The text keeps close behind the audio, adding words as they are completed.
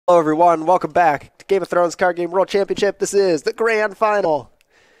Hello everyone, welcome back to Game of Thrones Card Game World Championship. This is the grand final.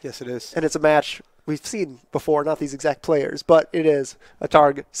 Yes, it is. And it's a match we've seen before, not these exact players, but it is a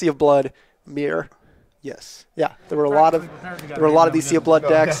Targ, Sea of Blood, Mirror. Yes. Yeah, there were a lot of these Sea of Blood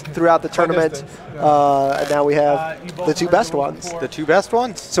decks throughout the tournament, and now we have the two best ones. The two best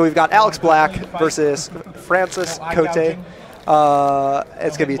ones? So we've got Alex Black versus Francis Cote. It's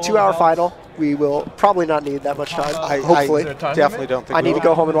going to be a 2-hour final. We will probably not need that much time, hopefully. I definitely don't think I need to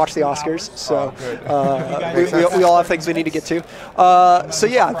go home and watch the Oscars, so we all have things we need to get to. So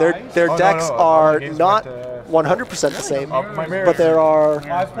yeah, their decks are not 100% the same, but there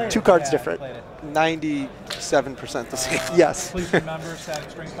are two cards different. 97% the same. Yes. Please remember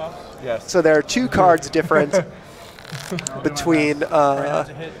static string puffs. Yes. So there are two cards different between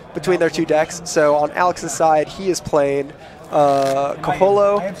their two decks. So on Alex's side, he is playing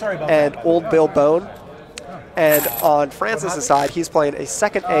Kaholo and Old Bill Bone. And on Francis's side, he's playing a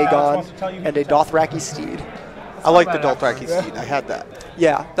second Aegon and a Dothraki Steed. I like the Dothraki Steed. I had that.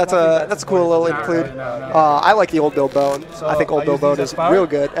 Yeah, that's a cool little include. I like the Old Bill Bone. I think Old Bill Bone is real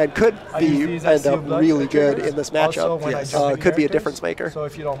good and could end up really good in this matchup. Could be a difference maker. So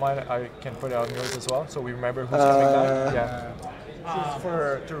if you don't mind, I can put it on yours as well, so we remember who's coming back. Yeah.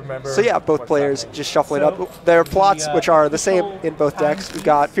 To remember. So yeah, both players just shuffling up. Their plots, which are the same in both decks. We've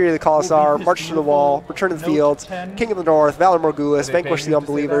got Fury of the Colosar, March to the Wall, Return to the Fields, King of the North, Valor Morgulis, Vanquish the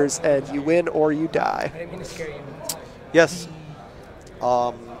Unbelievers, and you win or you die. Yes.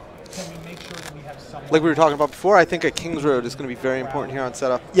 Like we were talking about before, I think a King's Road is going to be very important here on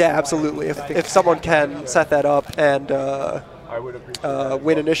setup. Yeah, absolutely. If someone can set that up and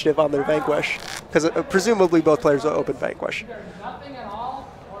win initiative on their Vanquish, because presumably both players will open Vanquish.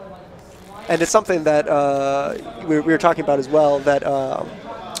 And it's something that we were talking about as well, that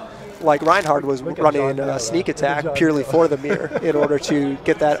like Reinhard was running a sneak attack purely for the mirror in order to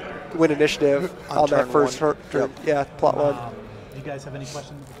get that win initiative on that first turn. Yeah, plot one. Do you guys have any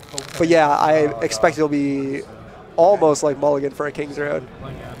questions? But yeah, I expect it'll be almost like Mulligan for a King's Road.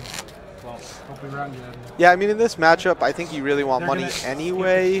 Yeah, I mean, in this matchup, I think you really want money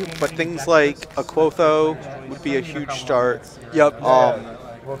anyway, but things like a Quotho would be a huge start. Yep.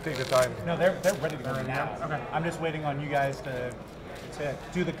 We'll take the time. No, they're ready to go right now. Okay. I'm just waiting on you guys to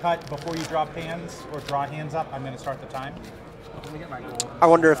do the cut before you drop hands or draw hands up. I'm going to start the time. I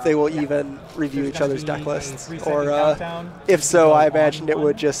wonder if they will even review each other's deck lists, or if so, I imagine it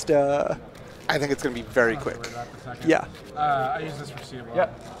would just. I think it's going to be very quick. Yeah. I use this for Sea. Yeah,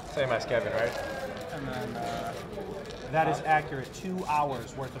 same as Kevin, right? And then that is accurate. 2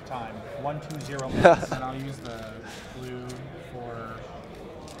 hours worth of time. 120 minutes. and I'll use the blue for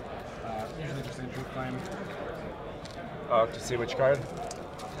usually just a truth claim. To see which card.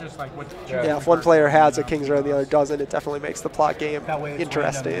 Just like what. Yeah, if one player has a King's Road and the other doesn't, it definitely makes the plot game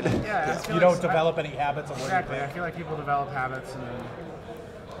interesting. Yeah, you don't develop any habits of what exactly. you I feel like people develop habits, and then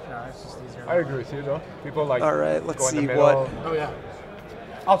it's just easier. I agree with you, though. People like. All right, let's go in the see middle. what Oh yeah.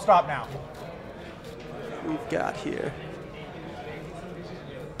 I'll stop now. we've got here.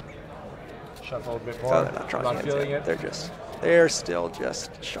 Shuffle a bit more. Oh, they're not drawing Not hands feeling yet. it. They're still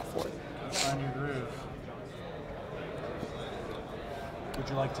just shuffling. Find your groove. Would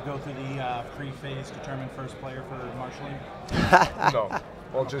you like to go through the pre-phase determine first player for marshalling? No,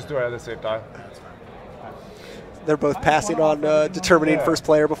 we'll just do it at the same time. They're both passing on determining first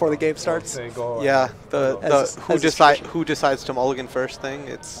player before the game starts. Say go. Yeah, As who decides to mulligan first thing,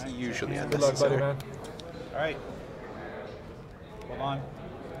 it's usually Good luck, buddy, unnecessary. man. All right. Hold on.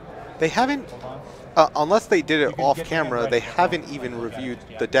 They haven't, Hold on. unless they did it off camera, they haven't even reviewed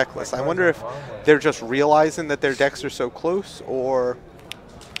the deck list. I wonder if they're just realizing that their decks are so close, or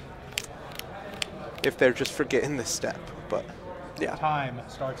if they're just forgetting this step. But Yeah. Time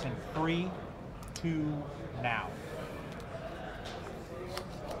starts in 3, 2, now.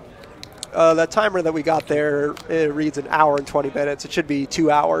 That timer that we got there, it reads an hour and 20 minutes. It should be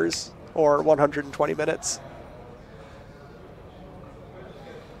 2 hours or 120 minutes.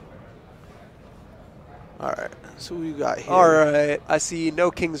 all right, so we got here. All right, I see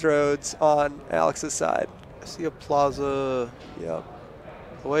no King's Roads on Alex's side. I see a Plaza. Yep.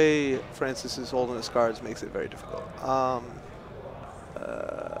 The way Francis is holding his cards makes it very difficult.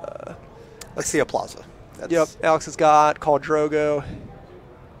 Let's see a Plaza. Yep, Alex has got Khal Drogo.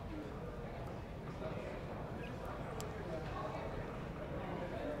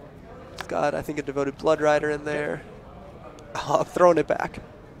 He's got, I think, a Devoted Blood Rider in there. I'm throwing it back.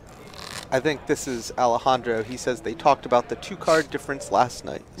 I think this is Alejandro. He says they talked about the 2-card difference last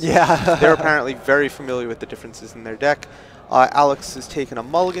night. So Yeah. they're apparently very familiar with the differences in their deck. Alex is taking a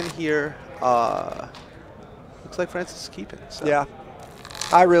mulligan here. Looks like Francis is keeping. So. Yeah.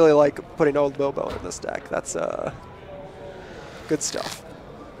 I really like putting Old Bilbo in this deck. That's good stuff.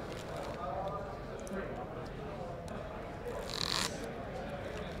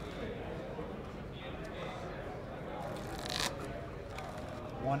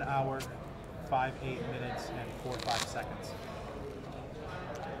 One hour, 5-8 minutes, and 4-5 seconds.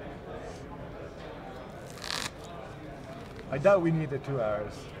 I doubt we need the 2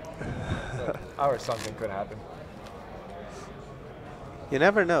 hours. But hour something could happen. You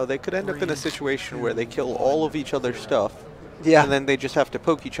never know. They could end up in a situation where they kill all of each other's stuff. Yeah. And then they just have to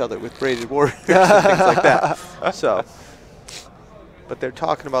poke each other with braided warriors and things like that. So, but they're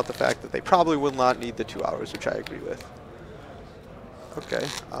talking about the fact that they probably will not need the 2 hours, which I agree with. Okay.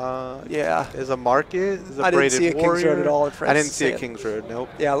 Yeah. Is a market? Is a I didn't braided see a King's warrior? Road at all in I Francis didn't see a Sand. King's Road. Nope.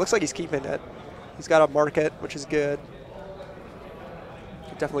 Yeah, it looks like he's keeping it. He's got a market, which is good.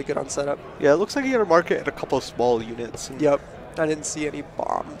 Definitely good on setup. Yeah, it looks like he had a market and a couple of small units. And Yep. I didn't see any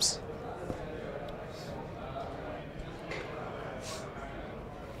bombs.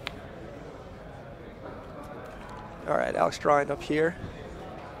 All right, Alex drawing up here.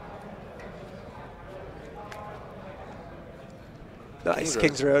 Nice,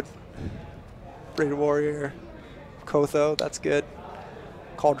 King's Road. Braided Warrior. Kotho, that's good.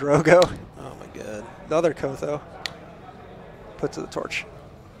 Call Drogo. Oh my god. Another Kotho. Put to the torch.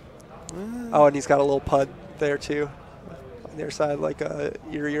 Oh, and he's got a little pud there too. On the other side, like a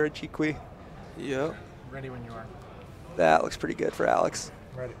Iri Jikwi. Yep. Ready when you are. That looks pretty good for Alex.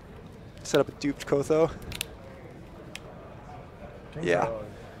 Ready. Set up a duped Kotho. King's Yeah. Road.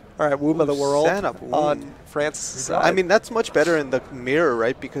 All right, Womb of the World Set up Womb. on Francis' side. I mean, that's much better in the mirror,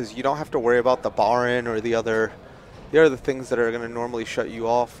 right? Because you don't have to worry about the Baron or the other things that are going to normally shut you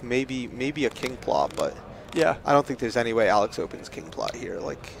off. Maybe a King plot, but yeah. I don't think there's any way Alex opens King plot here.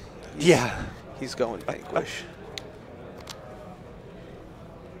 Like, Yeah. he's going Vanquish.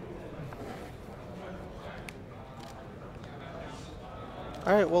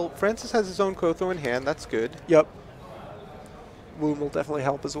 All right, well, Francis has his own Kotho in hand. That's good. Yep. Womb will definitely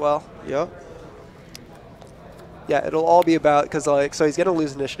help as well. Yep. Yeah, it'll all be about, because like, so he's going to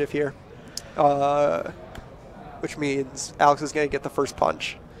lose initiative here, which means Alex is going to get the first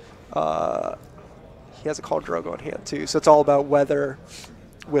punch. He has a Call Drogo in hand too, so it's all about whether,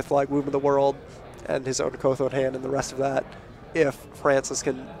 with like Womb of the World and his own Kotho in hand and the rest of that, if Francis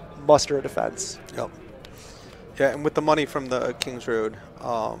can muster a defense. Yep. Yeah, and with the money from the King's Road,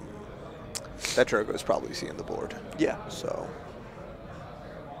 that Drogo is probably seeing the board. Yeah. So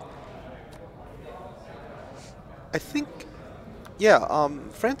I think, yeah,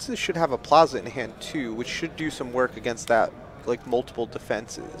 Francis should have a Plaza in hand too, which should do some work against that, like multiple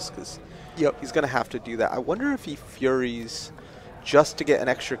defenses, because he's going to have to do that. I wonder if he Furies just to get an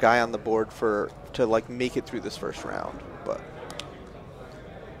extra guy on the board to like make it through this first round, but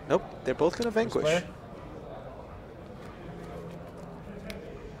nope, they're both going to Vanquish.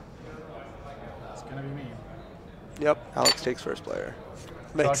 It's gonna be me. Yep. Alex takes first player.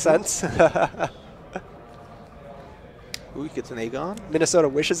 Makes sense. Ooh, he gets an Aegon. Minnesota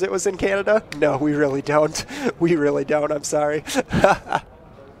wishes it was in Canada? No, we really don't. We really don't. I'm sorry.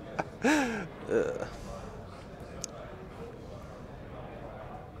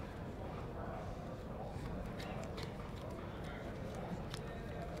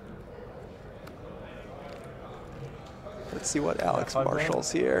 Let's see what Alex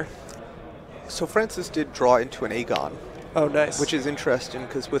marshals here. So Francis did draw into an Aegon. Oh, nice. Which is interesting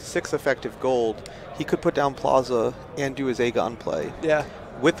because with 6 effective gold, he could put down Plaza and do his Aegon play. Yeah.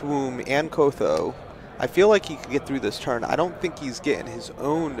 With Womb and Kotho, I feel like he could get through this turn. I don't think he's getting his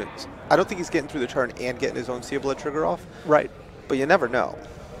own. I don't think he's getting through the turn and getting his own Sea of Blood trigger off. Right. But you never know.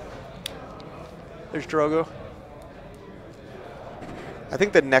 There's Drogo. I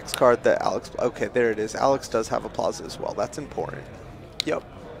think the next card that Alex. Okay, there it is. Alex does have a Plaza as well. That's important. Yep.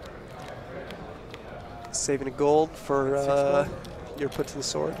 Saving a gold for your put to the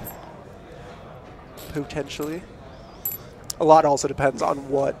sword. Potentially. A lot also depends on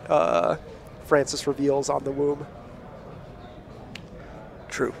what Francis reveals on the Womb.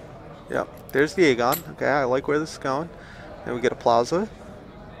 True. Yep. There's the Aegon. Okay, I like where this is going. Then we get a Plaza.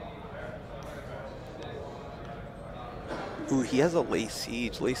 Ooh, he has a Lay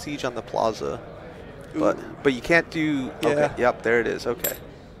Siege. Lay Siege on the Plaza. But you can't do. Yeah. Okay. Yep. There it is. Okay.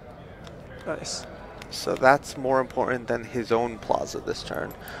 Nice. So that's more important than his own Plaza this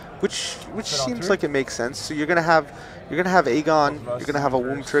turn, which seems like it makes sense. So you're gonna have Aegon, you're gonna have a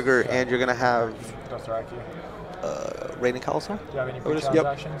Womb trigger, and you're gonna have Reigning Calisar. Do you have any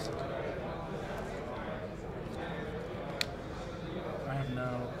pre-transactions? I have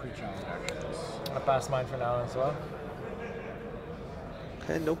no pre-transactions. I passed mine for now as well.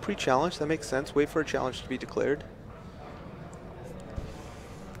 Okay, no pre-challenge. That makes sense. Wait for a challenge to be declared.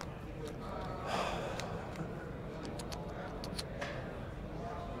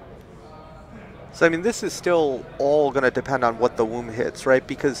 So, I mean, this is still all going to depend on what the womb hits, right?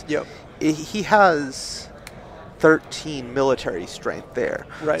 Because he has 13 military strength there.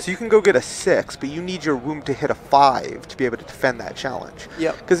 Right. So you can go get a 6, but you need your womb to hit a 5 to be able to defend that challenge.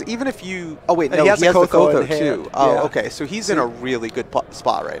 Yep. Because even if you... Oh, wait, and no, he has the Kotho in too. hand. Oh, Yeah. okay. So he's in a really good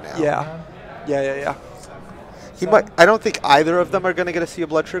spot right now. Yeah. Yeah. He might. I don't think either of them are going to get to see a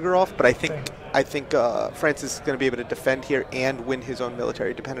blood trigger off, but I think Francis is going to be able to defend here and win his own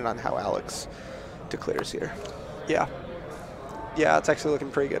military, depending on how Alex declares here. Yeah. Yeah, it's actually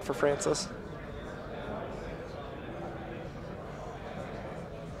looking pretty good for Francis.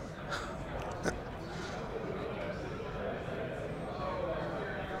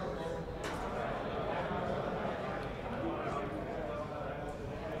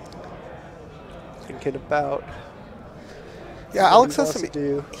 Thinking about... Yeah, Alex has some.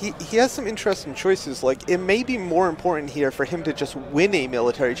 Do. He has some interesting choices. Like, it may be more important here for him to just win a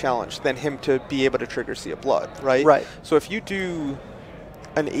military challenge than him to be able to trigger Sea of Blood, right? Right. So if you do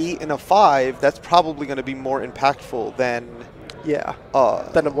an 8 and a 5, that's probably going to be more impactful than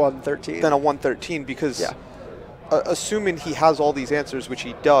than a 113. Than a 113, because assuming he has all these answers, which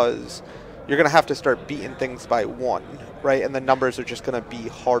he does, you're going to have to start beating things by 1, right? And the numbers are just going to be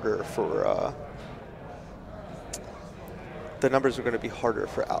harder for. The numbers are going to be harder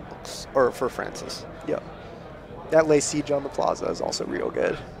for Alex, or for Francis. Yep. That lay siege on the plaza is also real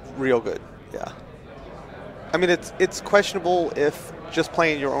good. Real good, yeah. I mean, it's questionable if just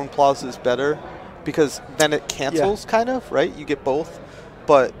playing your own plaza is better, because then it cancels, kind of, right? You get both.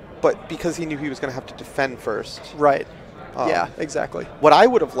 But because he knew he was going to have to defend first. Right. Yeah, exactly. What I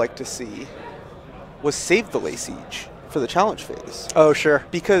would have liked to see was save the lay siege for the challenge phase. Oh, sure.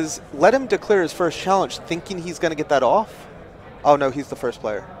 Because let him declare his first challenge thinking he's going to get that off. Oh, no, he's the first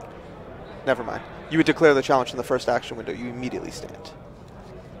player. Never mind. You would declare the challenge in the first action window. You immediately stand.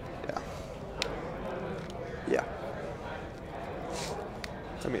 Yeah. Yeah.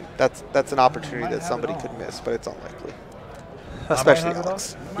 I mean, that's an opportunity that somebody could miss, but it's unlikely. Especially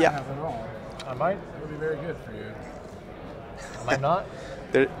Alex. Yeah. I might. It would be very good for you. Am I not?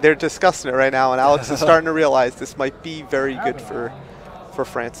 They're discussing it right now, and Alex is starting to realize this might be very good for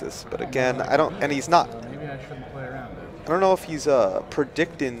Francis. But again, I don't, and he's not. Maybe I shouldn't play around it. I don't know if he's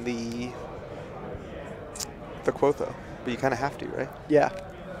predicting the Kotho, but you kind of have to, right? Yeah.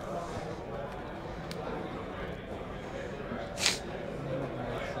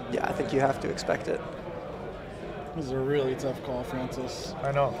 Yeah, I think you have to expect it. This is a really tough call, Francis.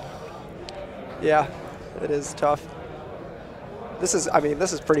 I know. Yeah, it is tough. This is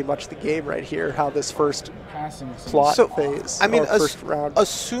pretty much the game right here, how this first plot phase, I mean, first round.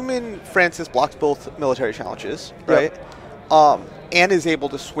 Assuming Francis blocks both military challenges, right, and is able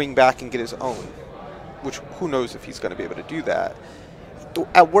to swing back and get his own, which who knows if he's going to be able to do that.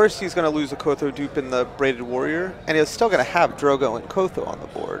 At worst, he's going to lose a Kotho dupe in the Braided Warrior, and he's still going to have Drogo and Kotho on the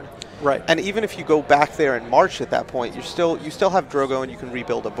board. Right. And even if you go back there and march at that point, you still have Drogo and you can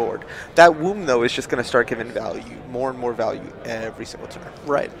rebuild a board. That womb, though, is just going to start giving value, more and more value every single turn.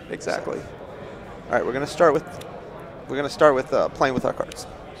 Right. Exactly. So, all right, we're going to start with playing with our cards.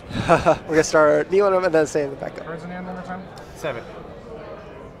 We're going to start kneeling them and then staying in the backup. Cards in hand one more time? 7.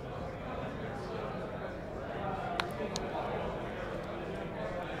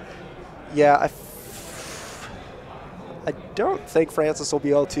 Yeah, I don't think Francis will be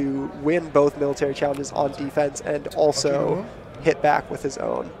able to win both military challenges on defense and also hit back with his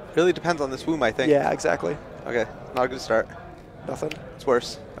own. Really depends on this womb, I think. Yeah, exactly. Okay, not a good start. Nothing. It's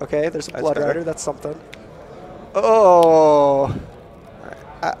worse. Okay, there's a That's Blood better. Rider. That's something. Oh.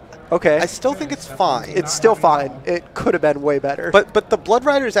 Okay. I still think it's fine. It's still fine. It could have been way better. But the Blood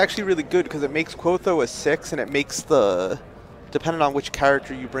Rider is actually really good because it makes Kotho a 6, and it makes the, depending on which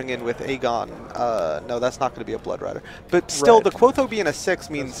character you bring in with Aegon, no, that's not going to be a Blood Rider. But still, Right. the Kotho being a 6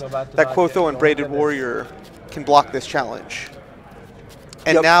 means that Kotho and Braided Warrior can block this challenge.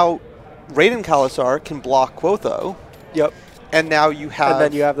 And now Raiden Kalasar can block Kotho. Yep. And now you have... And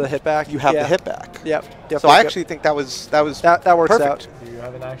then you have the hit back. You have the hit back. Yep. So I actually think that was that works perfect. out. Do you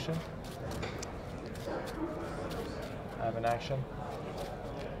have an action? I have an action.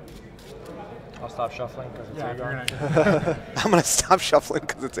 I'll stop shuffling because it's Aegon. I'm going to stop shuffling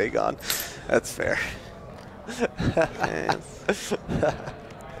because it's Aegon. That's fair.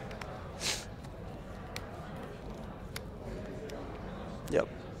 Yep.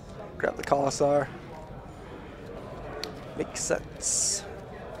 Grab the Kalasar. Makes sense.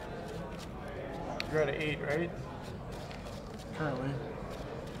 You're at an 8, right? Currently.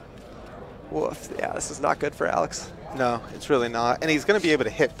 Woof. Yeah, this is not good for Alex. No, it's really not. And he's going to be able to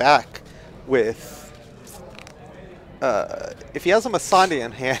hit back with, if he has a Masande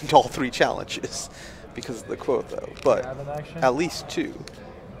in hand, all 3 challenges because of the quote, though. But at least 2.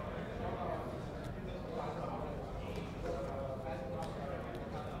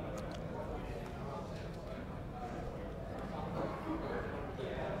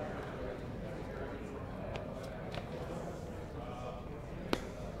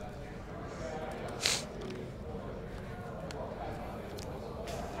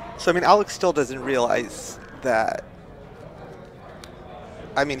 So, I mean, Alex still doesn't realize that.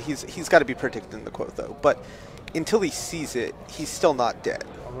 I mean, he's got to be predicting the quote, though. But until he sees it, he's still not dead.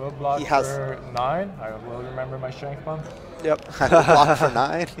 I will block he has for 9. I will remember my strength bump. Yep. I will block for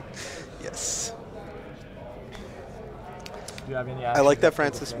 9. Yes. Do you have any I like that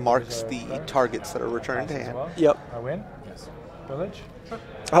Francis marks the targets that are returned to hand. Well? Yep. I win? Yes. Pillage?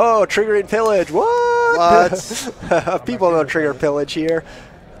 Oh, triggering pillage. What? People don't trigger pillage here.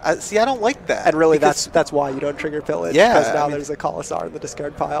 See, I don't like that. And really, that's why you don't trigger pillage. Yeah, because now I mean, there's a Commissar in the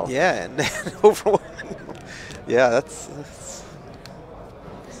discard pile. Yeah, and yeah, that's.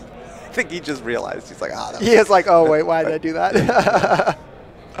 I think he just realized. He's like, ah. He is like, oh wait, why did I do that?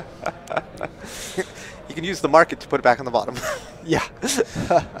 You can use the market to put it back on the bottom. Yeah.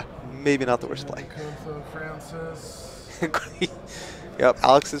 Maybe not the worst play. Quotho Francis. Yep,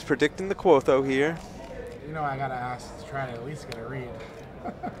 Alex is predicting the Quotho here. You know I gotta ask to try to at least get a read.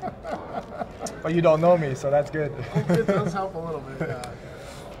 But you don't know me, so that's good. It does help a little bit, yeah.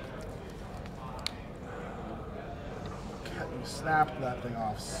 You snapped that thing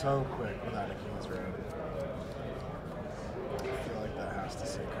off so quick without a King's Raid. I feel like that has to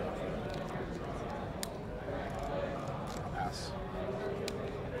say I'll pass.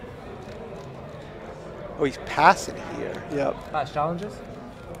 Oh, he's passing here. Yep. Match challenges?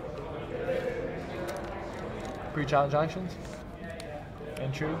 Pre-challenge actions?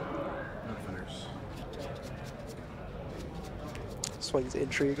 Intrigue? No defenders. Swings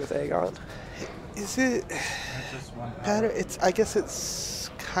intrigue with Aegon. Is it Just one power. better? I guess it's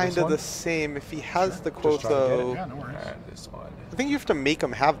kind of one? the same. If he has the Just try to get it. Quotho, Yeah, no worries. And this one. I think you have to make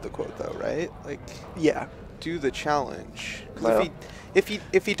him have the Quotho, right? Like, Yeah. do the challenge. 'Cause Well,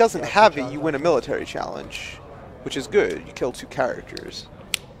 if he doesn't have it, you win a military challenge, which is good. You kill 2 characters.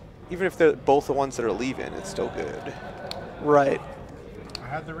 Even if they're both the ones that are leaving, it's still good. Right. I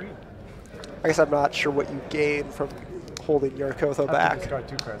had the read. I guess I'm not sure what you gain from holding your Quotho I have to back. discard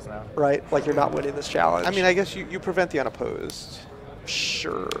 2 cards now. Right? Like you're not winning this challenge. I mean, I guess you prevent the unopposed.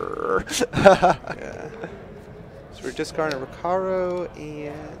 sure. Yeah. So we're discarding a Recaro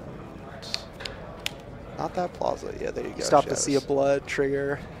and not that Plaza. Yeah, there you go. Stop the Shadows. Sea of Blood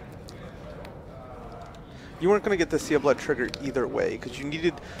trigger. You weren't going to get the Sea of Blood trigger either way because you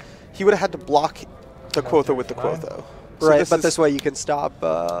needed. He would have had to block the Quotho with the Quotho. So Right, but is- this way you can stop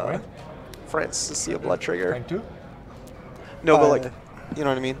Right? Francis' Sea of Blood trigger. Rank 2? No, but like, you know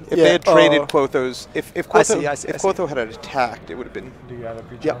what I mean? If yeah, they had traded oh. Quothos, if I Quotho, see, I see, if I see. Quotho had attacked, it would have been. Do you have a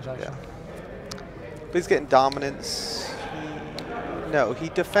pre-challenge action? But he's getting dominance. No, he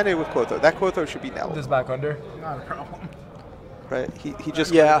defended with Quotho. That Quotho should be knelt, This back under. Not a problem. right? He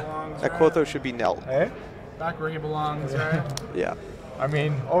just Yeah. That Quotho should be knelt. Hey? Back where he belongs, right? Yeah. I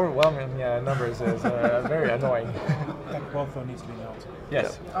mean, overwhelming numbers is very annoying. That Quotho needs to be nailed.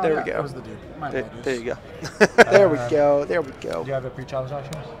 Yes. Oh, There we yeah, go. That was the dude. My There, apologies. there you go. There we go. There we go. Do you have a pre-challenge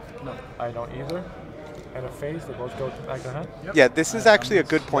action? No. I don't either. And a phase, they both go back to hand. Yep. Yeah, this is actually a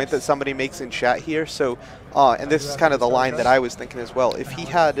good point that somebody makes in chat here. So, and this is kind of the line that I was thinking as well. If he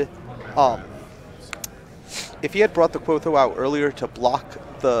had brought the Quotho out earlier to block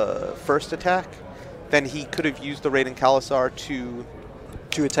the first attack, then he could have used the Raiden Kalasar to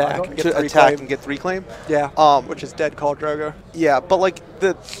attack. And get to three attack claim. and get 3 claim. Yeah. Which is dead Khal Drogo. Yeah, but like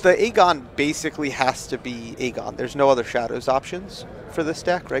the Aegon basically has to be Aegon. There's no other Shadows options for this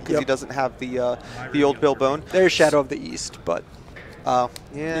deck, right? Because he Yep. doesn't have the old Bill Bone. There's Shadow of the East, but Yeah,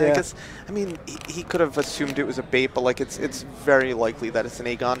 Yeah. I guess. I mean, he could have assumed it was a bait, but like it's very likely that it's an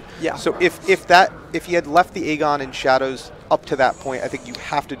Aegon. Yeah. So if he had left the Aegon in Shadows up to that point, I think you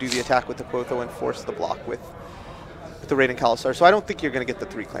have to do the attack with the Quotho and force the block with the Raiden Kalasar. So I don't think you're going to get the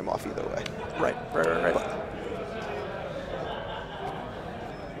 3 claim off either way. right.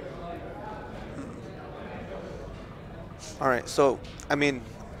 All right. So I mean,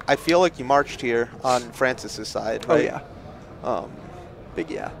 I feel like you marched here on Francis's side, right? Oh yeah. Big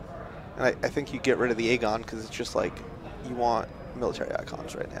yeah. And I think you get rid of the Aegon because it's just like you want military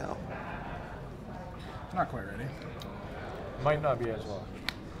icons right now. Not quite ready. Might not be as well.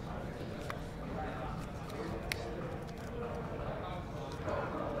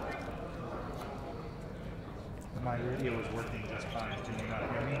 My radio was working just fine. Can you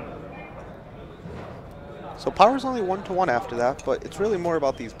not hear me? So power's only 1-1 after that, but it's really more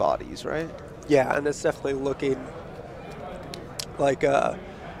about these bodies, right? Yeah, and it's definitely looking like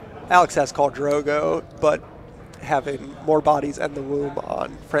Alex has called Drogo, but having more bodies and the womb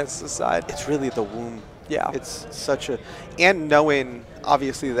on Francis' side. It's really the womb. Yeah. It's such a... And knowing,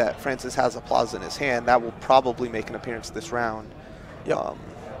 obviously, that Francis has a Plaza in his hand, that will probably make an appearance this round. Yep.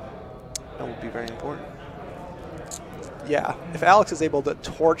 That will be very important. Yeah, if Alex is able to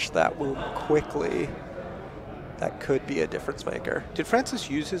torch that womb quickly, that could be a difference maker. Did Francis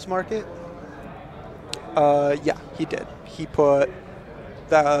use his market? Yeah, he did. He put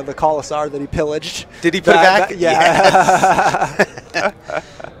the Commissar that he pillaged. Did he put it back? Yeah. Yes.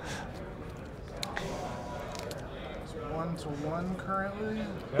 1-1 currently.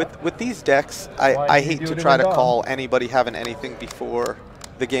 With these decks, I hate to try to call anybody having anything before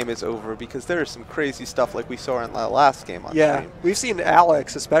the game is over, because there is some crazy stuff like we saw in the last game on stream. We've seen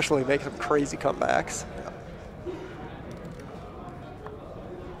Alex especially make some crazy comebacks.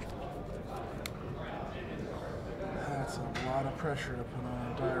 That's a lot of pressure to put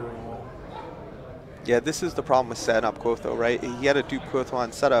on a die roll. Yeah, this is the problem with setting up Quotho, right? He had to do Quotho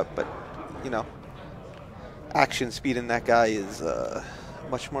on setup, but, you know, action speed in that guy is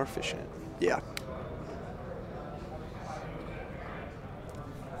much more efficient. Yeah.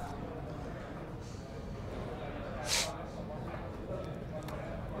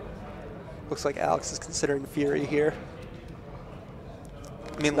 Looks like Alex is considering Fury here.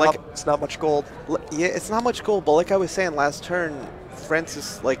 I mean, it's not much gold. Yeah, it's not much gold, but like I was saying last turn,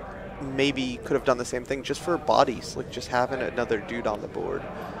 Francis, like, maybe could have done the same thing just for bodies, like just having another dude on the board.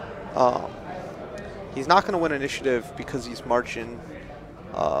 He's not going to win initiative because he's marching.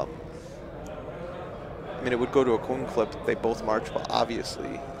 I mean, it would go to a coin flip if they both march, but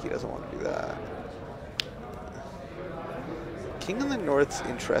obviously he doesn't want to do that. King of the North's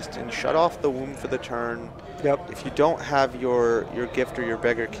interesting. Shut off the womb for the turn. Yep. If you don't have your gift or your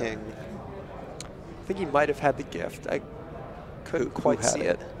beggar king. I think he might have had the gift. I couldn't Who quite had see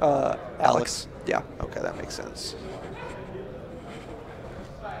it? it. Alex. Yeah. Okay, that makes sense.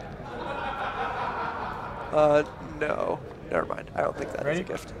 No. Never mind. I don't think that is a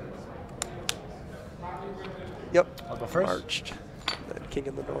gift. Yep. I'll go first. Marched. Then King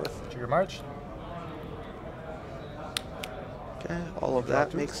in the North. Trigger march. Okay, all of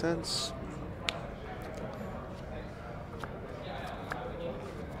that makes sense.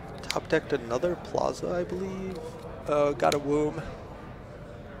 Top decked another Plaza, I believe. Got a womb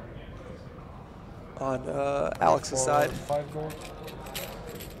on Alex's side. 5 gold.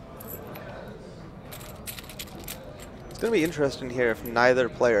 It's going to be interesting here if neither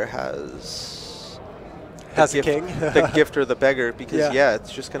player has A gift, king. the gift or the beggar, because Yeah.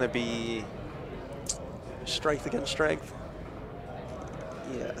 it's just going to be Strength against strength.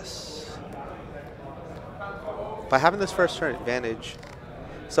 yes. By having this first turn advantage,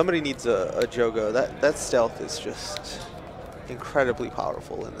 somebody needs a Jogo. That stealth is just incredibly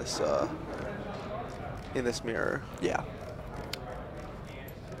powerful in this mirror. Yeah.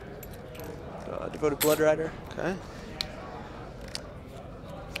 Devoted Blood Rider. Okay.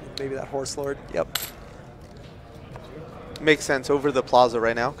 Maybe that Horse Lord. Yep. Makes sense over the Plaza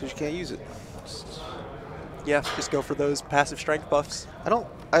right now because you can't use it. Yeah, just go for those passive strength buffs.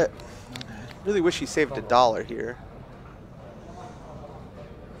 I really wish he saved $1 here.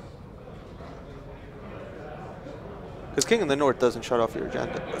 Because King of the North doesn't shut off your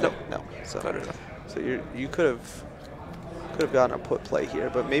agenda. Right? No. So you could have gotten a put play here,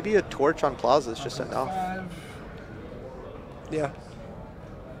 but maybe a torch on Plaza is just enough. Yeah.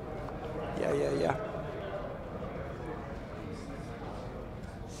 Yeah.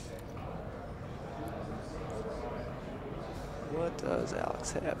 What does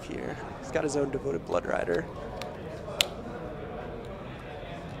Alex have here? He's got his own Devoted Blood Rider.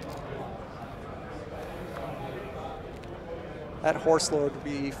 That Horse Lord would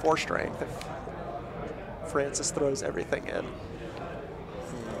be 4 strength if Francis throws everything in.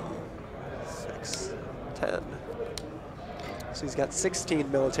 6, 10. So he's got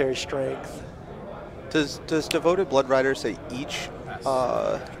 16 military strength. Does Devoted Blood Rider say each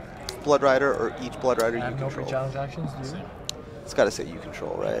Blood Rider or each Blood Rider you I have no control? pre-challenge actions, do you? It's got to say you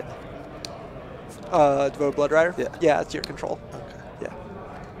control, right? Devoted Blood Rider? Yeah. Yeah, it's your control. Okay. Yeah.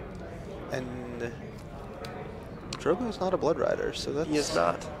 And Drogo's not a Blood Rider, so that's... He is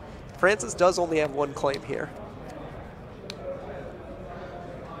not. Francis does only have 1 claim here.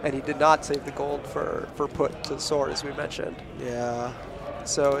 And he did not save the gold for put to the sword, as we mentioned. Yeah.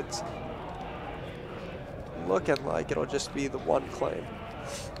 So it's looking like it'll just be the 1 claim.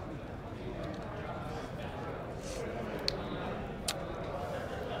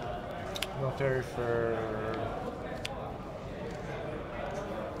 military for...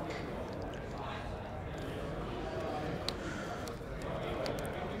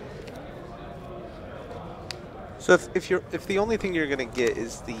 So if the only thing you're gonna get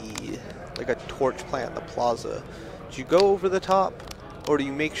is like a torch play on the plaza, do you go over the top, or do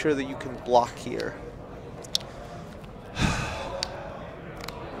you make sure that you can block here?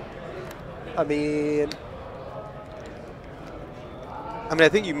 I mean, I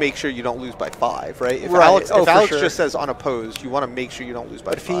think you make sure you don't lose by 5, right? If Right. Alex, Oh, if for Alex sure. just says unopposed, you want to make sure you don't lose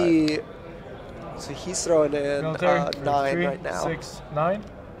by but if 5. so he's throwing in Military? 9 3, right now. 6, 9.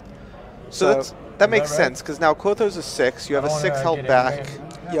 So that makes Is that right? sense, because now Kotho's a 6. You have I a don't 6 wanna held get back, anything.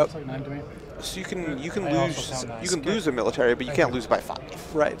 Yeah, Yep. looks like 9 to me. so you can I also lose found that. you can lose a military, but you can't lose by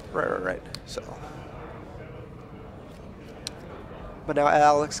 5. Right. So But now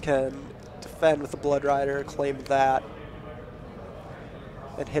Alex can defend with the Blood Rider, claim that,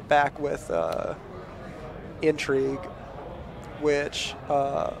 and hit back with Intrigue, which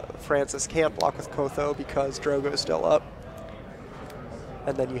Francis can't block with Kotho because Drogo's still up.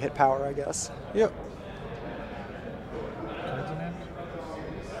 And then you hit power, I guess. yep. Cards in hand?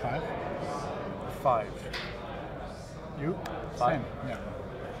 5? 5. You? 5. Same. Yeah.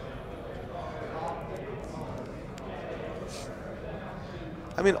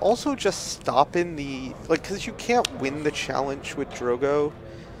 I mean, also just stopping the because you can't win the challenge with Drogo.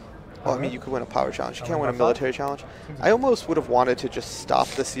 Well, I mean, you could win a power challenge. You can't win a military challenge. I almost would have wanted to just stop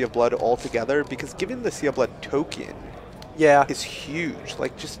the Sea of Blood altogether, because giving the Sea of Blood token Yeah. is huge.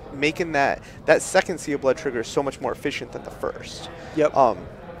 Like, just making that second Sea of Blood trigger so much more efficient than the first. Yep.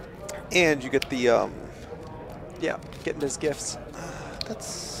 And you get the Yeah. Getting his gifts. that's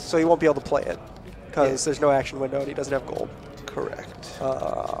So he won't be able to play it because there's no action window and he doesn't have gold. correct.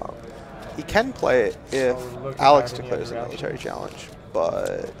 Uh, He can play it if look if Alex I have any declares a other military challenge,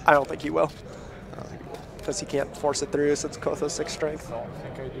 but I don't think he will I don't think he will. because he can't force it through since Kotho's 6 strength. I don't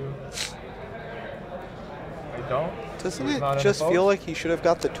think I do. I don't. Doesn't He's it not just unopposed. feel like he should have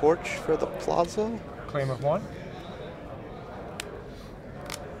got the torch for the plaza? Claim of 1.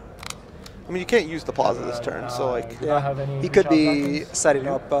 I mean, you can't use the plaza this turn, so like, Do not have any He could be pre-challenge actions? setting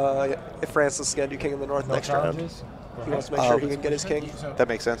up if Francis is going to do King of the North No next round. challenges. He wants to make sure he can get his king. So that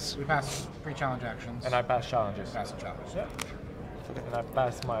makes sense. we pass pre-challenge actions. And I pass challenges. pass the challenge. Yeah. And I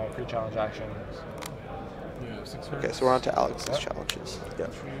pass my pre-challenge actions. You have 6 Okay, cards. so we're on to Alex's challenges.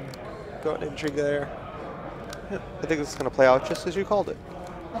 Yep. Go and intrigue there. Yeah, I think this is going to play out just as you called it.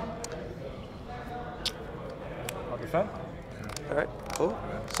 I'll defend. All right. Oh,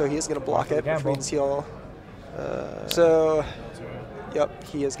 So he is going to block After the it, which gamble. means he'll. So, yep,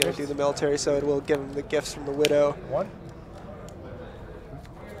 he is going to do the military, so it will give him the gifts from the Widow. 1.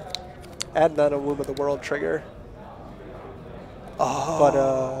 And then a Womb of the World trigger. But,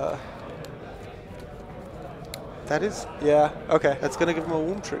 that is, yeah, okay. that's going to give him a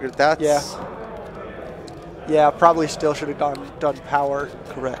womb trigger. That's Yeah. Yeah, probably still should have done power.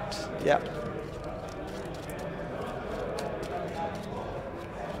 correct. Yeah.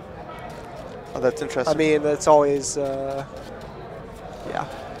 Oh, that's interesting. I mean, that's always, yeah.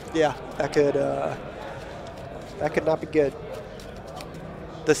 Yeah, that could not be good.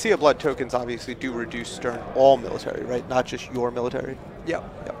 the Sea of Blood tokens obviously do reduce during all military, right? Not just your military. Yep,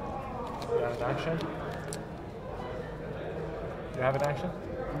 yep. You have an action? You have an action?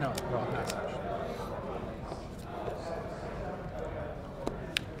 No, not such.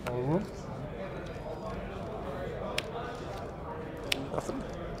 No room? Nothing.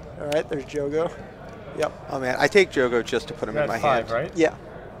 All right, there's Jogo. Yep. Oh man, I take Jogo just to put him You're in my at 5, hand. right? Yeah.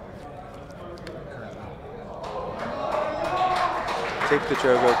 Take the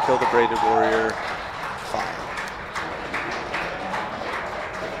Jogo, kill the Braided Warrior. Fine.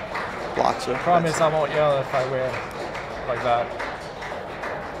 Blocks her. Promise I won't yell if I win like that.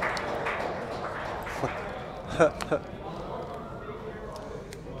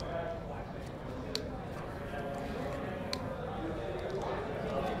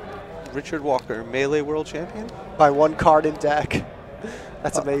 Richard Walker, Melee World Champion? By 1 card in deck.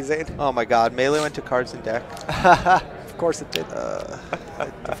 That's amazing. Oh my god, Melee went to cards in deck. Of course it did.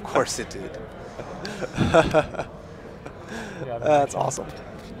 Of course it did. Yeah, That's awesome.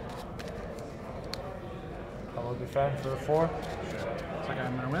 I will defend for 4. Looks like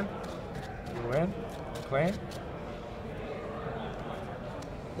I'm gonna win. You win. Claim.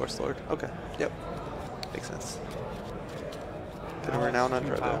 Horse Lord. Okay. Yep. Makes sense. Get a renown on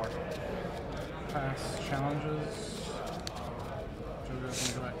Drogo. Power. Pass challenges.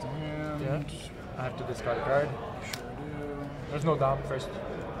 Jogo's gonna go back to hand. Yeah. I have to discard a card. Sure do. There's no dom first.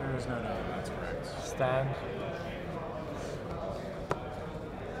 There is no doubt. That's correct. Stand.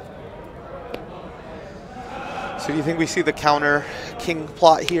 So do you think we see the counter king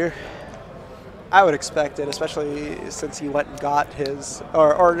plot here? I would expect it, especially since he went and got his,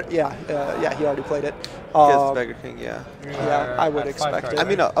 or yeah, he already played it. He has the beggar king, yeah. Yeah, I would expect it. I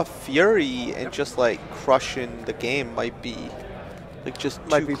mean, a fury and just like crushing the game might be like just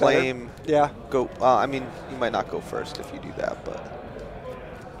Might to be claim. better. Yeah. Go. I mean, you might not go first if you do that, but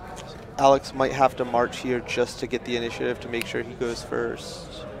Alex might have to march here just to get the initiative to make sure he goes first.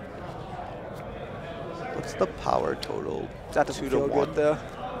 What's the power total? That doesn't 2 to feel 1. good though.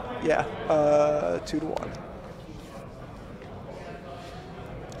 Yeah, 2 to 1.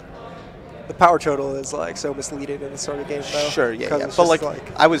 The power total is like so misleading in this sort of game, though. Sure, yeah. It's But just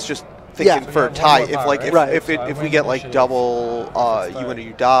like, I was just thinking Yeah. for a So you have tie. one more If power, like right? Right. if So we get like initiative. double If it's you win or the-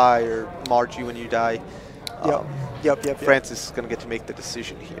 you die, or Marge you win or you die. Yep. Francis is gonna get to make the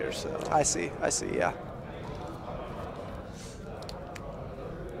decision here. So I see. Yeah.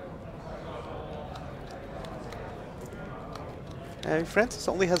 and Francis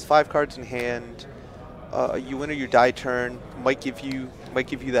only has 5 cards in hand. You win or you die turn might give you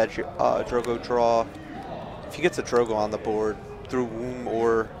that Drogo draw. If he gets a Drogo on the board through Womb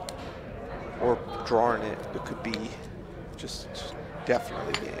or drawing it, it could be just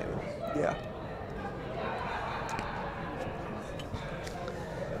definitely game. Yeah.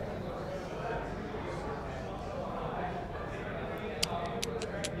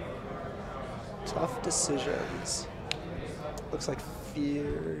 Tough decisions. Looks like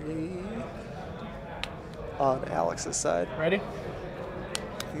Fury on Alex's side. Ready?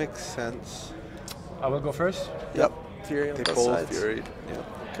 Makes sense. I will go first. Yep. Fury on They both both sides. Fury. Yeah.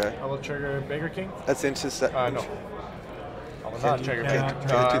 Okay. I will trigger Beggar King. That's intercept. No. I will not trigger King.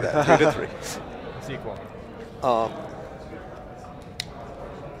 Can't do that. 3 to 3. It's equal.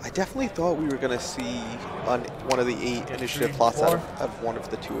 I definitely thought we were gonna see on one of the 8 Get initiative 3, plots out 4. of one of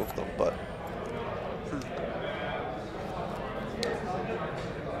the 2 of them, but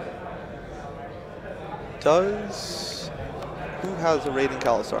who has a Raiding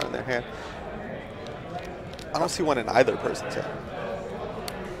Khalasar in their hand? I don't see one in either person's hand.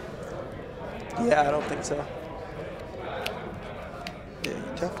 Yeah, I don't think so. Yeah, you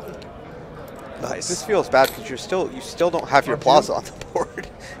definitely. Nice. This feels bad because you still don't have your Plaza on the board.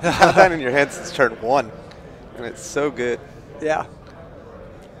 You have that in your hand since turn 1, and it's so good. Yeah.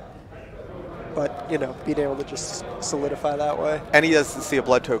 But, you know, being able to just solidify that way. And he doesn't see a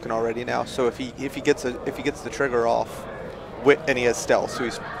blood token already now. So if he gets the trigger off, and he has stealth, so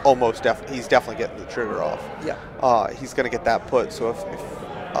he's definitely getting the trigger off. Yeah. He's gonna get that put. So if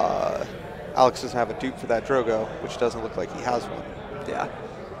Alex doesn't have a dupe for that Drogo, which doesn't look like he has one. Yeah.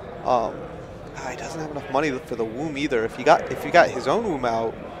 He doesn't have enough money for the Womb either. If he got his own Womb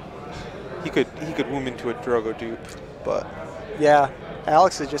out, he could Womb into a Drogo dupe, but. Yeah.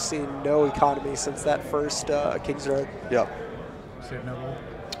 Alex has just seen no economy since that first King's Road. Yep. Save no gold.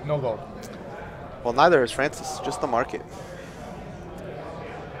 No gold. Well, neither is Francis. Just the market.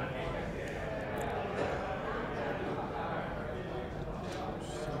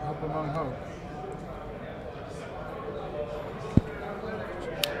 So hope among hope.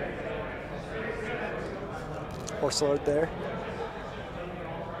 Horse Lord there.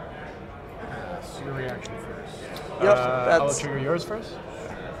 So your reaction first. Yep. I will That's trigger yours first.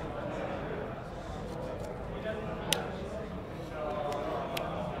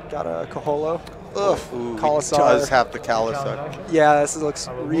 got a Kaholo. Ugh. Ooh, he Khalasar. does have the Challenge Khalasar. action. Yeah, this looks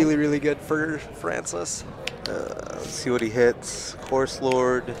I will really, really good for Francis. Let's see what he hits. Horse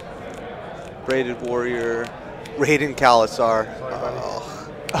Lord, Braided Warrior, Raiden Khalasar. Oh,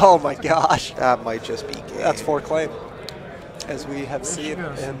 Oh my gosh. that might just be game. That's 4 claim, as we have There seen she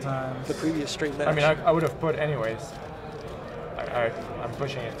goes in sometimes. the previous stream match. I mean, I would have put anyways. I'm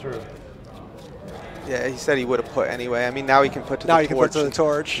pushing it through. Yeah, he said he would have put anyway. I mean, now he can put to now the you can torch. put to the and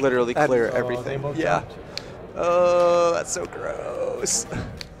torch. Literally And- clear So they everything. both Yeah. jumped. Oh, that's so gross.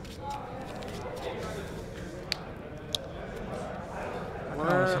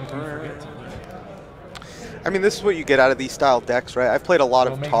 Something you forget to do. I mean, this is what you get out of these style decks, right? I've played a lot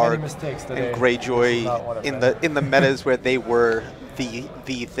We'll of make many Targ mistakes today. and This is not one Greyjoy of in them. the metas where they were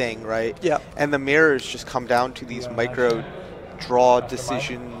the thing, right? Yeah. And the mirrors just come down to these Yeah, micro draw After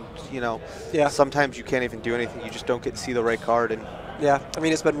decisions. You know, Yeah. sometimes you can't even do anything. You just don't get to see the right card, and Yeah, I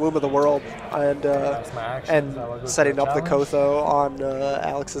mean, it's been Womb of the World and That's my actions. I will go setting to up the challenge. Kotho on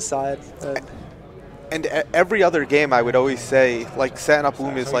Alex's side. And every other game I would always say, like, setting up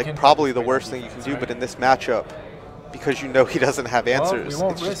Womb is So we like can probably the wait worst on thing you can defense, do, right? but in this matchup, because you know he doesn't have we answers,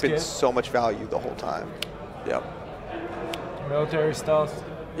 won't it's just risk been it. so much value the whole time. yep. Military stealth.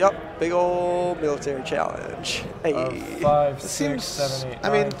 Yep, big old military challenge. Hey. 5, 6, seems- 7, 8, I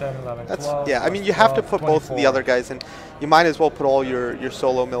 9, mean, 10, 11, That's 12. yeah. I mean, you have to 12, put both of the 24. other guys in. You might as well put all your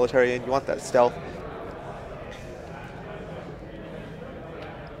solo military in. You want that stealth.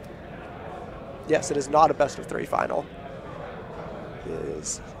 Yes, it is not a best of 3 final. It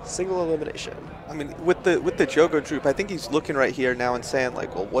is single elimination. I mean, with the Jogo Droop, I think he's looking right here now and saying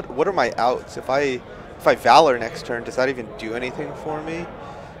like, well, what are my outs? If I Valor next turn, does that even do anything for me?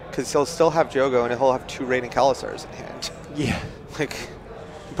 Because he'll still have Jogo and he'll have 2 Raiden Khalasars in hand. Yeah. Like,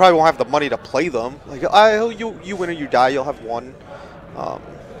 you probably won't have the money to play them. Like, you win or you die, you'll have 1.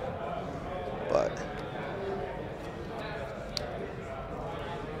 But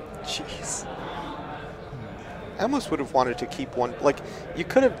Jeez. I almost would have wanted to keep 1. Like, you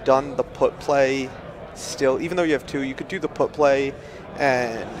could have done the put play still. Even though you have 2, you could do the put play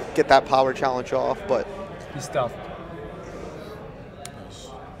and get that power challenge off. But He's stealth.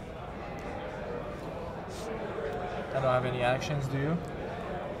 I don't have any actions, do you?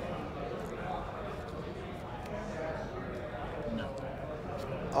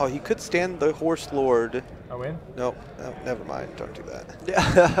 oh, he could stand the Horse Lord. I win? No, never mind. Don't do that.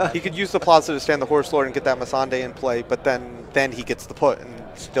 Yeah. He could use the Plaza to stand the Horse Lord and get that Masande in play, but then he gets the put and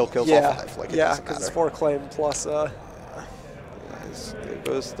still kills all 5. Like, it yeah, doesn't because it's matter. 4 claim plus. There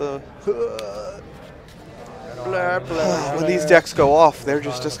goes the. I don't Blah, have any blah. actions. When these decks go off, they're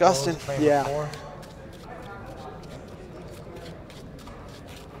just Not disgusting. opposed, claim Yeah. 4.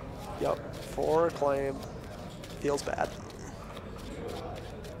 Yep. 4 claim. Feels bad.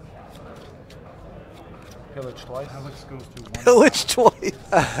 Pillage twice. Alex goes to 1. Pillage twice.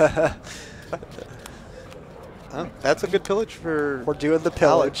 Huh? That's a good pillage for. We're doing the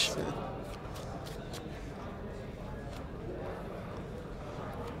pillage. Alex.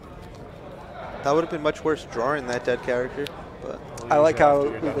 That would have been much worse drawing that dead character, but I like Usually how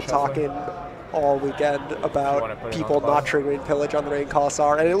after we've you're been done shuffling. talking all weekend wanna about put it people on the not bottom. triggering pillage on the Rain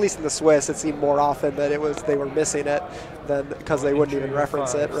Cossar, and at least in the Swiss, it seemed more often that they were missing it than because they wouldn't even Intrigue,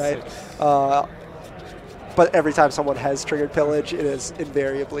 reference it, 5, right? 6. But every time someone has triggered pillage, it has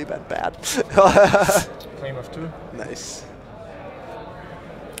invariably been bad. Claim of 2. nice.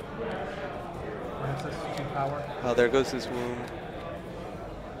 Francis, 2 power. Oh, there goes his wound.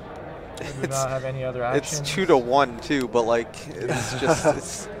 I do not have any other actions. It's 2 to 1 too, but like it's just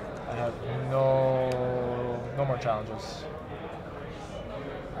it's. I have no more challenges.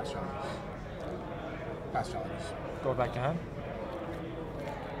 Pass challenges. Pass challenges. Go back to hand.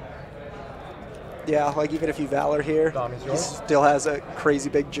 Yeah, like even if you Valor here, Dom is he yours. still has a crazy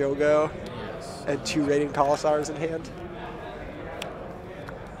big Jogo Yes. and 2 Raiding Khalasars in hand.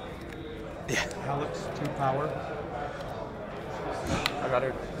 Alex, 2 power. I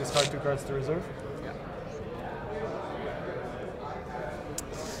gotta discard 2 cards to reserve. Yeah.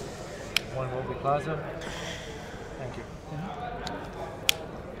 1 will be Plaza. Thank you.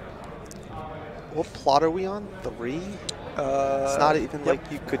 What plot are we on? 3? It's not even yep.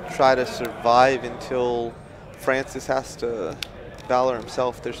 like you could try to survive until Francis has to Valor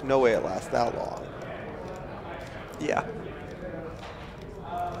himself. There's no way it lasts that long. Yeah.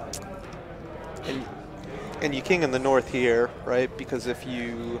 And you king in the north here, right? Because if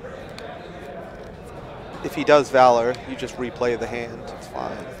he does Valor, you just replay the hand. It's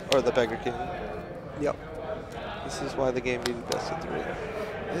fine. Or the Beggar King. Yep. This is why the game needed best of 3.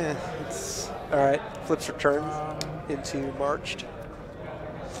 Yeah, it's All right. Flips return into marched.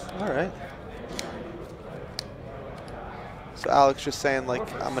 all right. So Alex just saying like,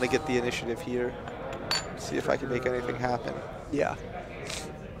 I'm gonna get the initiative here. See if I can make anything happen. Yeah.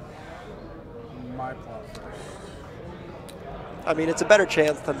 My plot first. I mean, it's a better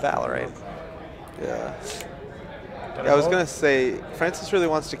chance than Valorant. Yeah. Can Yeah, I was vote? gonna say Francis really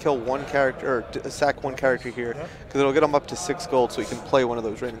wants to kill 1 character or sack 1 character here because it'll get him up to 6 gold, so he can play one of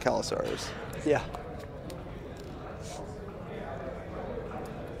those Raiden Khalasars. Yeah.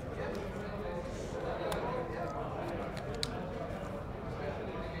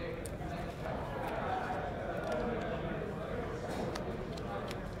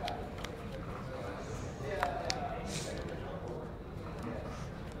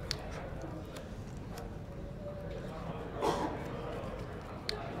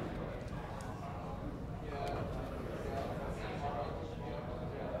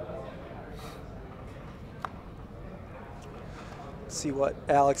 See what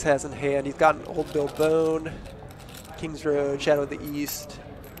Alex has in hand. He's got an Old Bill Bone, King's Road, Shadow of the East,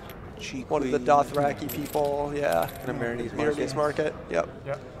 one of the Dothraki people, yeah. And a Marinese Marinese Market, yep.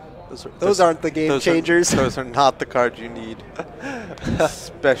 Yeah. Those aren't the game changers. Those are not the cards you need,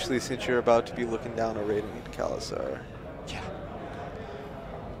 especially since you're about to be looking down a Raiden Khalasar. Yeah.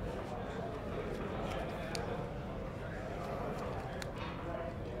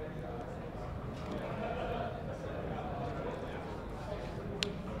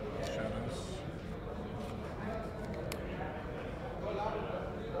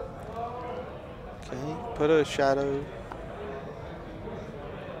 Okay, put a shadow.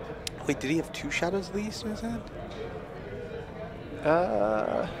 Wait, did he have 2 shadows of the East in his hand?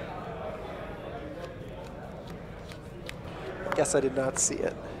 Guess I did not see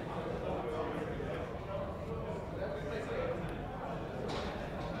it.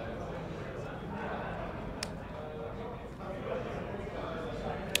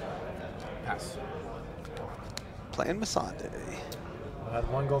 Pass. Playing Masande. I had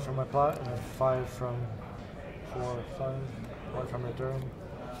 1 go from my plot, and then 5 from 4, 5, 1 from return.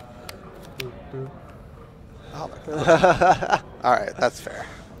 Boop, boop. Oh my God. All right, that's fair.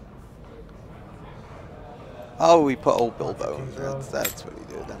 Oh, we put old Bilbo. That's what he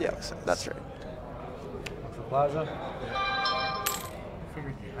did. That Yeah, makes sense. that's right. 1 for Plaza. I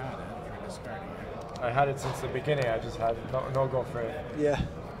figured you had it if you're discarding it. I had it since the beginning. I just had no go for it. Yeah.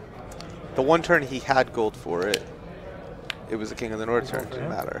 The 1 turn he had gold for it. It was a King of the North turn. for Didn't him?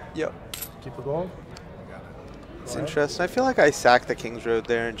 matter. Yep. Keep a gold. It's Alright. interesting. I feel like I sack the King's Road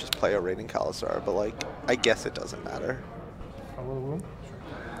there and just play a Raiding Khalasar, but like, I guess it doesn't matter. A little room.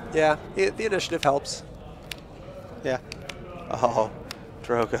 Yeah, the initiative helps. Yeah. Oh,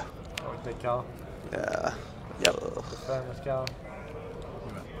 Drogo. Oh, take Cal. Yeah. Yep. Ugh. Defend with Cal.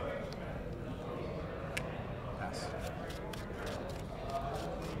 Pass.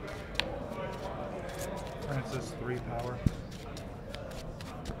 Francis, 3 power.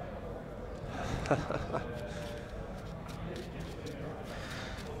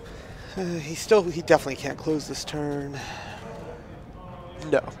 He definitely can't close this turn.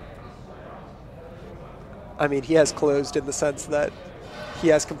 No. I mean, he has closed in the sense that he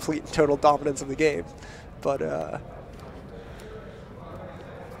has complete and total dominance of the game, but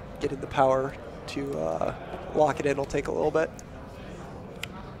getting the power to lock it in will take a little bit.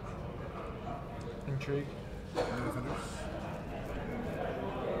 Intrigue.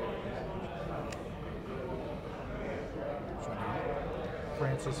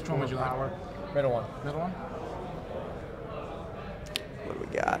 Francis, Which one would you like? power. Middle one. Middle one? What do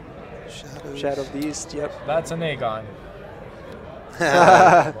we got? Shadows. Shadow of the East, yep. That's an Aegon.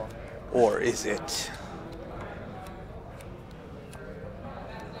 Or is it?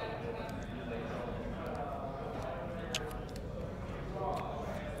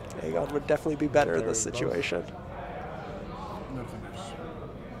 Aegon would definitely be better in this Very close. situation. No defenders.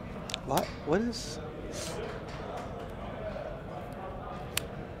 What? What is?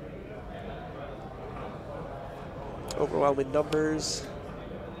 Overwhelming numbers.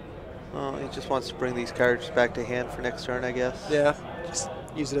 Oh, he just wants to bring these characters back to hand for next turn, I guess. Yeah, just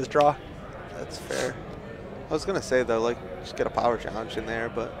use it as draw. That's fair. I was gonna say though, like, just get a power challenge in there,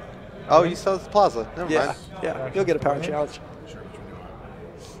 but oh, you still have the Plaza. Never Yeah, mind. yeah, you'll get a power challenge. Sure, which one do you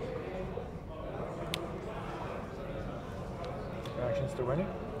want? Reactions to winning.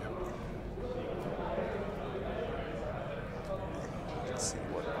 Let's see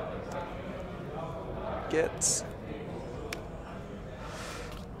what gets.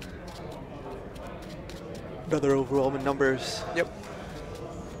 Another overwhelming numbers. Yep.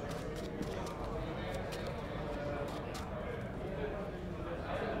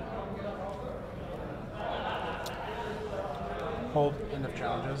 Hold. End of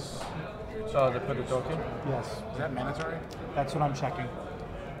challenges. Oh, they put a token. Yes. Is that mandatory? That's what I'm checking.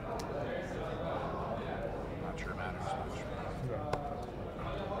 Not sure it matters much.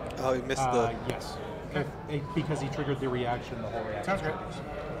 Oh, he missed the. Yes. Because he triggered the reaction, the whole reaction. Sounds great.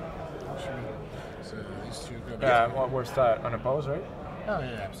 Sure. So these two go back. Yeah, what where's that? Unopposed, right? Oh,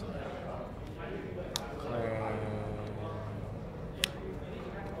 yeah, absolutely.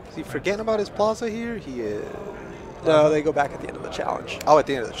 Is he forgetting about his Plaza here? He is. No, they go back at the end of the challenge. Oh, at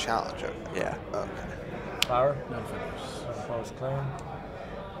the end of the challenge. Okay. Yeah. Okay. Power. No defenders. Unopposed claim.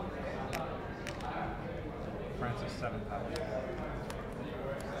 Francis, 7 power.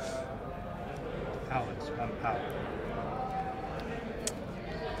 Alex, 1 power.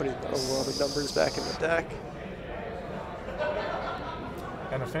 Putting the overwhelming numbers back in the deck.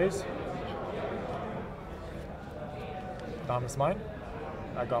 And a phase. Dom is mine.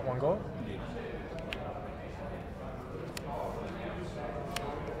 I got 1 goal.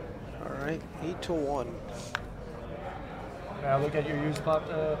 All right. 8-1. May I look at your used plot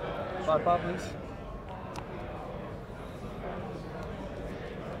please?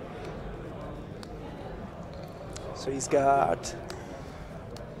 So he's got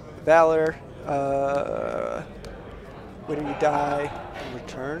Valor, Winner You Die,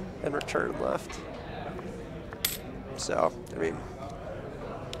 Return. and Return left. So, I mean,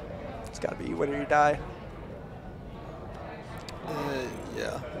 it's got to be Winner You Die.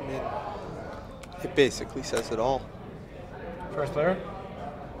 Yeah. I mean, it basically says it all. First player.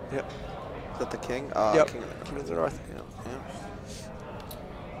 Yep. that the king? Yep. King of the North. Yeah.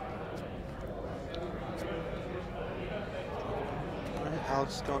 All right,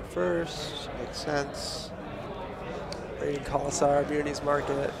 Alex going first. Makes sense. Raiding Commissar, Beardy's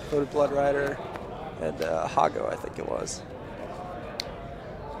Market, Voted Blood Rider, and Hago, I think it was.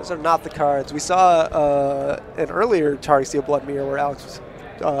 Those are not the cards. We saw an earlier Target Steel Blood Mirror where Alex,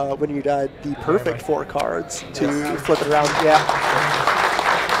 when you died, the perfect 4 cards to flip it around. Yeah.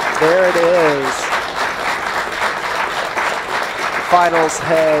 There it is. Finals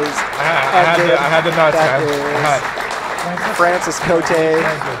has ended. I had the nuts, man. Francis Cote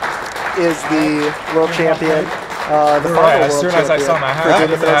is the world champion. The final as world soon as I saw my hat,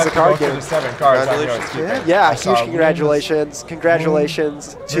 for the card game. the 7 cards. Congratulations. Yeah, huge congratulations.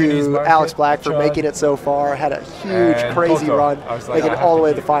 Congratulations to Alex Black for making it so far. Had a huge, crazy run, making it all the way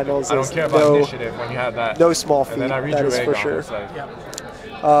to the finals. I don't care about initiative when you have that. No small feat, that is for sure.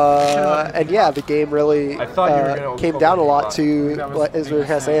 And yeah, the game really came down a lot to, as we were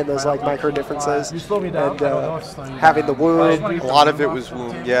kind of saying, those like micro differences and having the womb. A lot of it was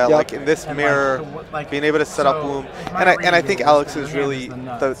womb, yeah. Like in this mirror, being able to set up womb, and I think Alex's really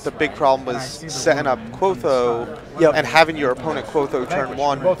the big problem was setting up Quotho and having your opponent Quotho turn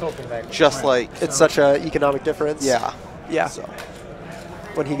 1, just like it's such an economic difference. Yeah. So.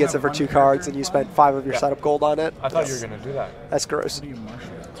 When he gets it for 2 cards and you spent 5 of your setup gold on it. I thought you were going to do that. That's gross.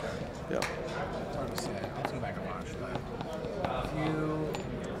 Yeah.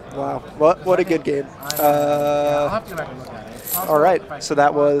 Wow, what a good game. All right, so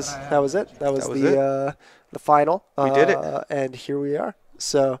that was it. That was the final. We did it, and here we are.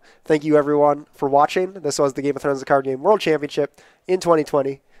 So thank you everyone for watching. This was the Game of Thrones the Card Game World Championship in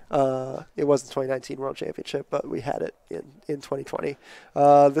 2020. It was the 2019 World Championship, but we had it in 2020.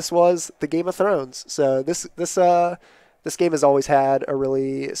 This was the Game of Thrones. So this game has always had a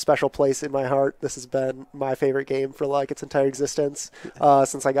really special place in my heart. This has been my favorite game for like its entire existence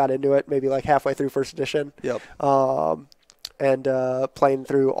since I got into it, maybe like halfway through first edition. Yep. And playing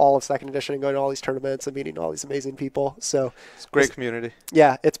through all of second edition and going to all these tournaments and meeting all these amazing people. So it's a great community.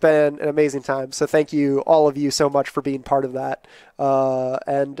 Yeah, it's been an amazing time. So thank you, all of you, so much for being part of that.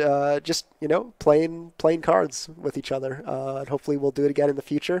 And just, playing cards with each other. And hopefully we'll do it again in the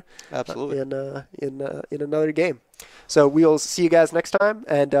future. Absolutely. In another game. So we'll see you guys next time.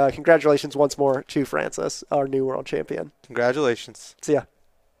 And congratulations once more to Francis, our new world champion. Congratulations. See ya.